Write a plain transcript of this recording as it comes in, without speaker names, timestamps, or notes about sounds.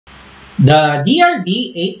The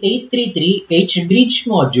DRV8833 H-Bridge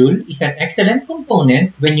module is an excellent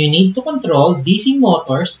component when you need to control DC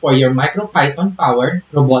motors for your MicroPython-powered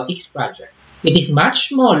robotics project. It is much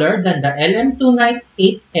smaller than the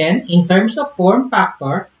LM298N in terms of form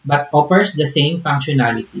factor but offers the same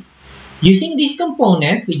functionality. Using this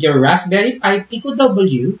component with your Raspberry Pi Pico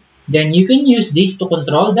W, then you can use this to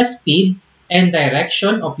control the speed and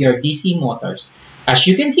direction of your DC motors. As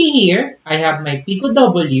you can see here, I have my Pico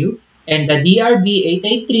W and the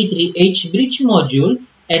DRV8833 H-Bridge module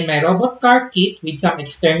and my robot car kit with some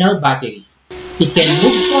external batteries. It can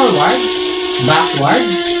move forward, backward,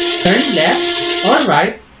 turn left or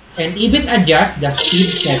right, and even adjust the speed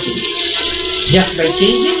settings. Just by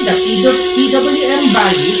changing the PWM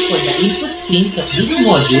values for the input pins of this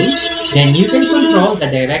module, then you can control the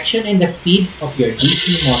direction and the speed of your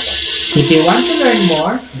DC motor. If you want to learn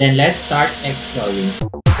more, then let's start exploring.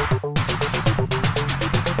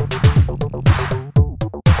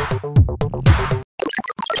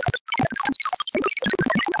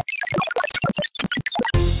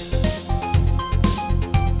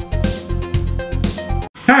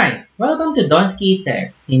 Hi, welcome to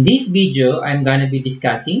DonskyTech. In this video, I'm going to be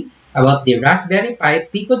discussing about the Raspberry Pi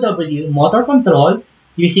Pico W motor control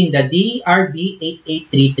using the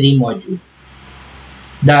DRV8833 module.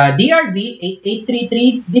 The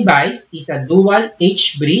DRV8833 device is a dual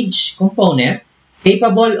H-bridge component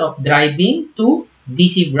capable of driving two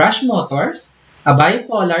DC brush motors, a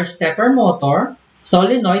bipolar stepper motor,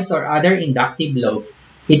 solenoids or other inductive loads.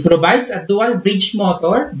 It provides a dual bridge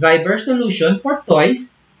motor driver solution for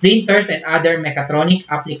toys, printers, and other mechatronic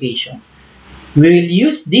applications. We will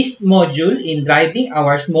use this module in driving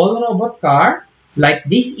our small robot car like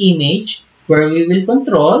this image where we will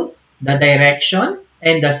control the direction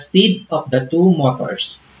and the speed of the two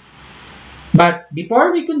motors. But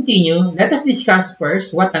before we continue, let us discuss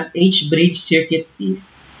first what an H-bridge circuit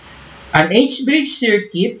is. An H-bridge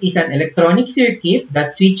circuit is an electronic circuit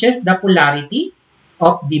that switches the polarity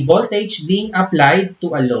of the voltage being applied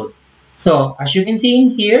to a load. So, as you can see in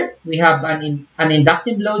here, we have an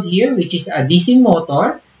inductive load here, which is a DC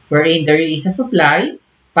motor, wherein there is a supply,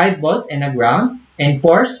 5 volts and a ground, and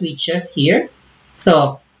 4 switches here.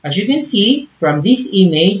 So, as you can see from this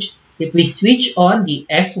image, if we switch on the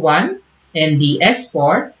S1 and the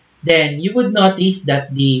S4, then you would notice that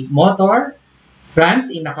the motor runs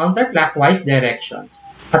in a counterclockwise directions.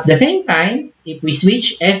 At the same time, if we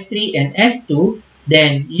switch S3 and S2,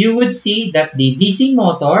 then you would see that the DC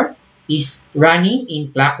motor is running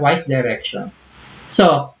in clockwise direction.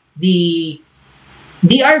 So, the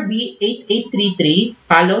DRV8833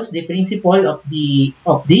 follows the principle of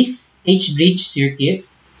these H-bridge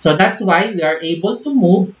circuits. So, that's why we are able to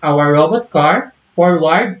move our robot car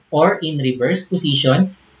forward or in reverse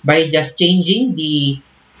position by just changing the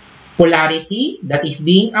polarity that is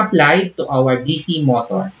being applied to our DC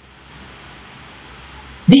motor.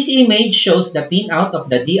 This image shows the pinout of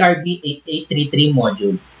the DRV8833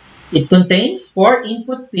 module. It contains 4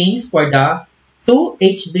 input pins for the 2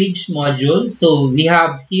 H-bridge module. So we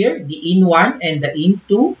have here the in1 and the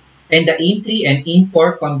in2 and the in3 and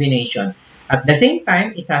in4 combination. At the same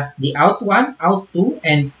time, it has the out1, out2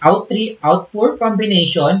 and out3, out4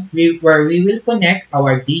 combination where we will connect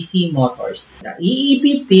our DC motors. The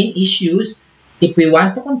EEP pin is used if we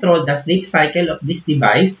want to control the sleep cycle of this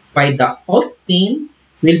device, while the out pin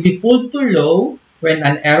will be pulled to low when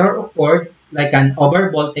an error occurred, like an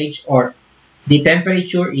overvoltage or the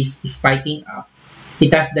temperature is spiking up.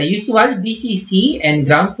 It has the usual VCC and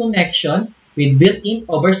ground connection with built-in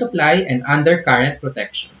oversupply and undercurrent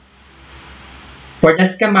protection. For the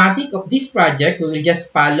schematic of this project, we will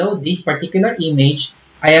just follow this particular image.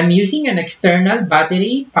 I am using an external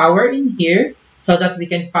battery power in here so that we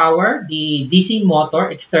can power the DC motor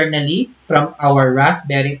externally from our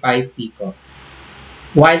Raspberry Pi Pico,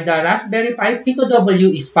 while the Raspberry Pi Pico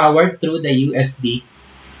W is powered through the USB.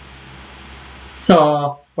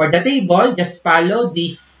 So, for the table, just follow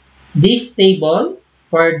this table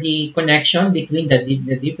for the connection between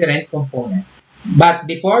the different components. But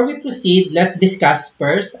before we proceed, let's discuss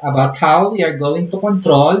first about how we are going to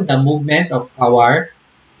control the movement of our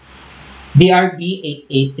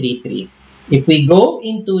DRV8833. If we go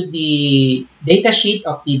into the datasheet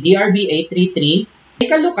of the DRV8833, take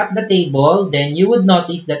a look at the table, then you would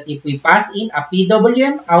notice that if we pass in a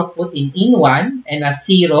PWM output in in1 and a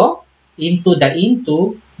 0 into the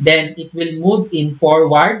in2, then it will move in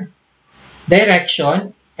forward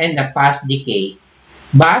direction and a pass decay.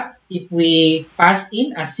 But if we pass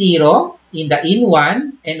in a 0 in the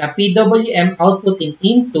in1 and a PWM output in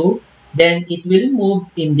in2, then it will move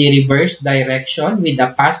in the reverse direction with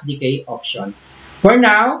the pass decay option. For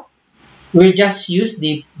now, we'll just use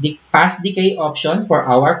the fast decay option for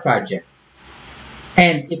our project.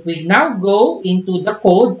 And if we now go into the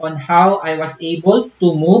code on how I was able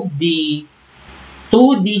to move the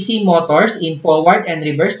two DC motors in forward and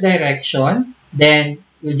reverse direction, then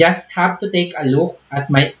you just have to take a look at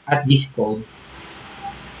this code.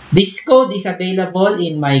 This code is available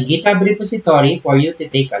in my GitHub repository for you to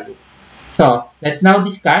take a look. So let's now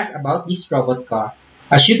discuss about this robot car.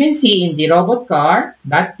 As you can see in the robot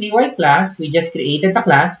car.py class, we just created a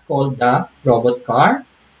class called the robot car.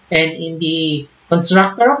 And in the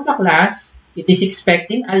constructor of the class, it is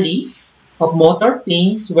expecting a list of motor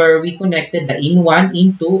pins where we connected the in1,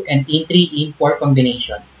 in2, and in3, in4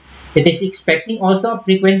 combination. It is expecting also a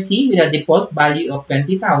frequency with a default value of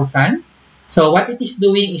 20,000. So what it is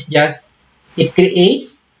doing is just, it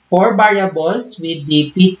creates 4 variables with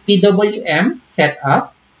the PWM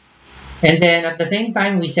setup. And then at the same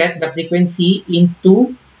time, we set the frequency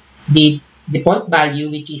into the default value,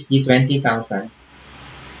 which is the 20,000.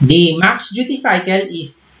 The max duty cycle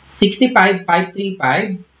is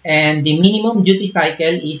 65,535 and the minimum duty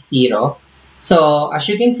cycle is 0. So as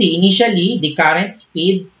you can see, initially, the current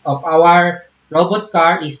speed of our robot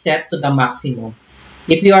car is set to the maximum.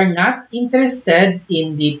 If you are not interested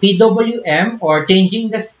in the PWM or changing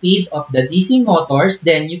the speed of the DC motors,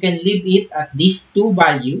 then you can leave it at these two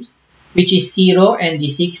values, which is 0 and the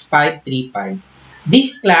 6535.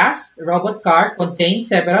 This class, robot car, contains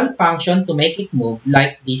several functions to make it move,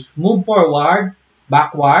 like this move forward,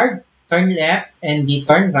 backward, turn left, and the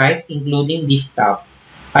turn right, including this stop.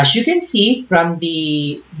 As you can see from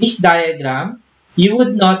this diagram, you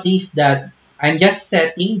would notice that I'm just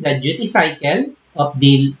setting the duty cycle of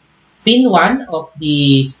the pin 1 of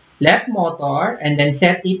the left motor and then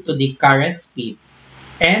set it to the current speed.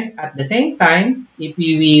 And at the same time, if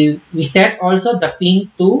we set also the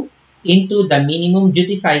pin 2 into the minimum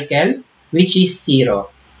duty cycle, which is 0.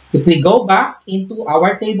 If we go back into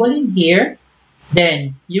our table in here,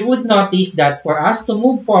 then you would notice that for us to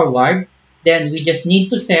move forward, then we just need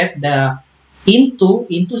to set the in2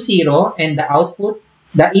 into 0 and the output,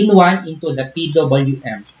 the in1 into the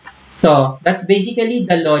PWM. So that's basically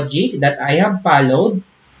the logic that I have followed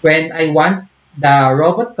when I want the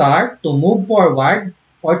robot car to move forward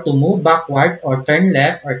or to move backward or turn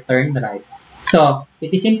left or turn right. So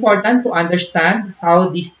it is important to understand how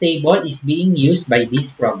this table is being used by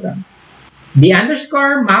this program. The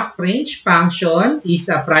underscore map range function is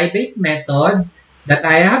a private method that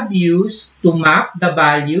I have used to map the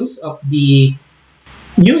values of the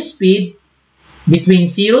new speed between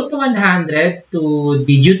 0 to 100 to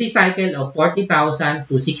the duty cycle of 40,000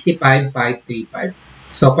 to 65,535.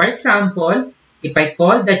 So for example, if I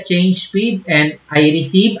call the change speed and I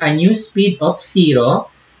receive a new speed of 0,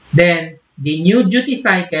 then the new duty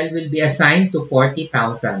cycle will be assigned to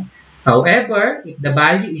 40,000. However, if the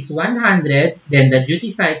value is 100, then the duty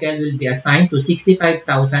cycle will be assigned to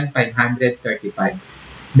 65,535.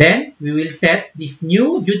 Then we will set this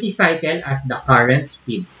new duty cycle as the current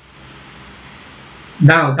speed.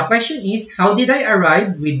 Now, the question is, how did I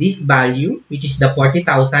arrive with this value, which is the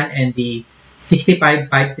 40,000 and the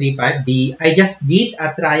 65,535? I just did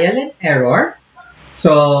a trial and error.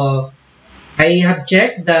 So I have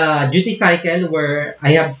checked the duty cycle where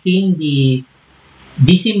I have seen the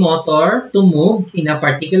DC motor to move in a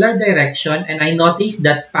particular direction, and I noticed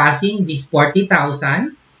that passing this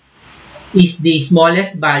 40,000 is the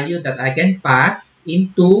smallest value that I can pass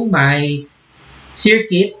into my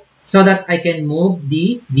circuit so that I can move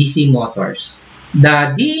the DC motors.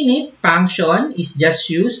 The dinit function is just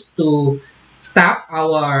used to stop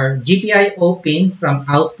our GPIO pins from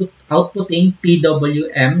outputting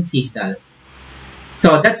PWM signal.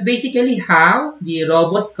 So that's basically how the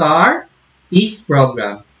robot car is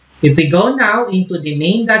programmed. If we go now into the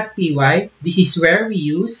main.py, this is where we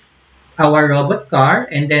use our robot car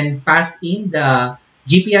and then pass in the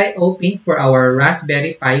GPIO pins for our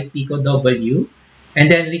Raspberry Pi Pico W,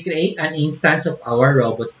 and then we create an instance of our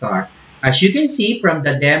robot car. As you can see from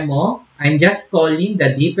the demo, I'm just calling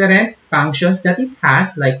the different functions that it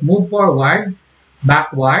has, like move forward,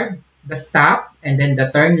 backward, the stop, and then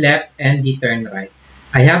the turn left and the turn right.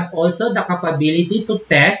 I have also the capability to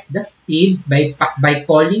test the speed by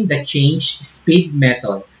calling the change speed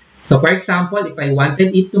method. So for example, if I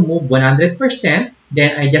wanted it to move 100%,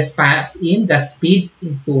 then I just pass in the speed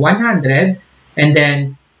into 100 and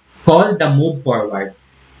then call the move forward.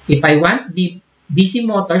 If I want the DC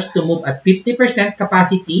motors to move at 50%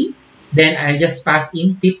 capacity, then I just pass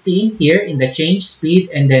in 50 in here in the change speed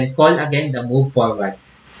and then call again the move forward.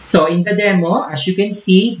 So in the demo, as you can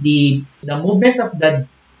see, the movement of the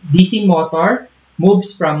DC motor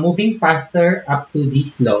moves from moving faster up to the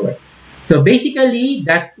slower. So basically,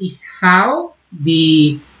 that is how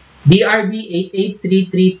the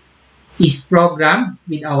DRV8833 is programmed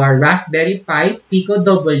with our Raspberry Pi Pico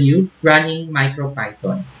W running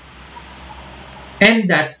MicroPython. And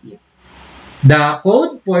that's it. The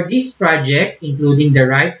code for this project, including the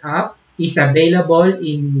write-up, is available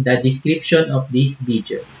in the description of this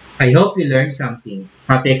video. I hope you learned something.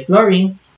 Happy exploring!